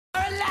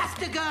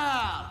the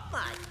girl!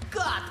 My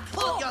God,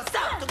 pull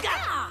yourself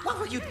together! What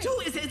will you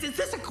do? Is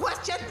this a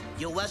question?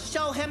 You will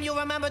show him you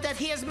remember that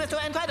he is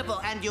Mr.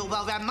 Incredible, And you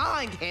will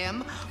remind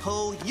him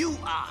who you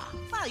are.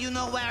 well, you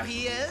know where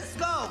he is.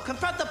 Go,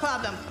 confront the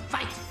problem.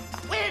 Fight.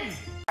 Win!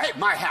 Hey,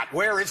 my hat.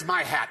 Where is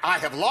my hat? I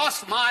have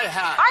lost my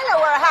hat. I know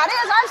where a hat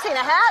is. I've seen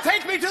a hat.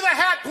 Take me to the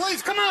hat,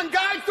 please. Come on,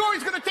 guys.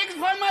 Dory's going to take us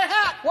by my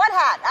hat. What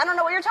hat? I don't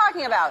know what you're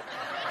talking about.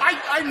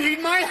 I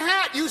need my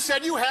hat. You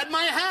said you had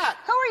my hat.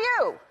 Who are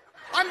you?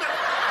 I'm the...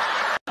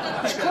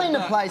 Just clean the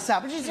place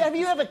up. Have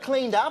you ever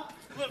cleaned up?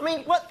 I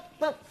mean, what?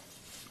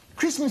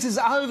 Christmas is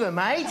over,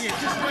 mate.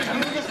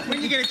 Yeah,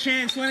 when you get a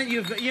chance, why don't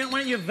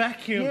you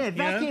vacuum? Yeah,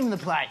 vacuum the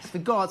place, for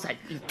God's sake.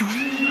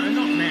 No,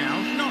 not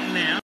now. Not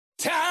now.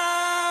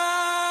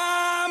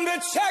 Time to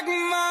check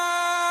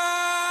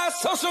my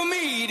social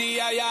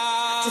media,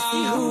 yeah. To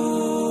see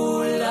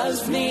who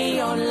loves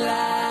me online.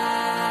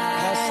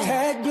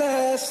 Hashtag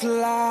blessed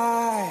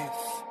life.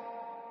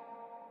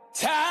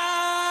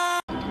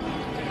 Time.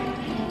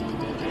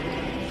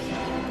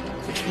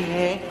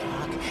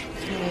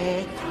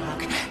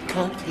 Tick-tock,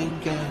 counting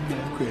down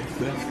the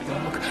Christmas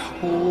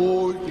clock.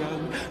 Old,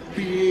 young,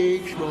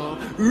 big, small.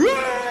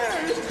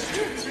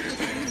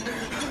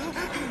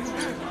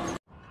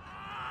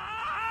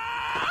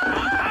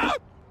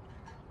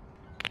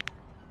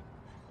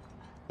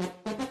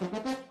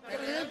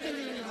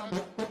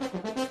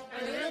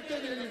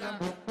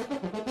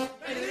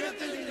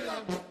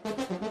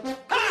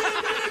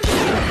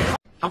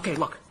 Okay,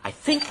 look, I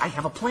think I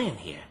have a plan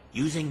here.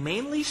 Using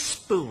mainly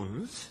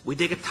spoons, we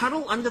dig a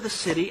tunnel under the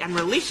city and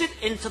release it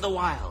into the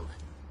wild.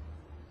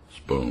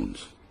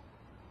 Spoons.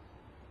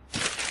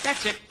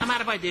 That's it. I'm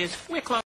out of ideas. We're close.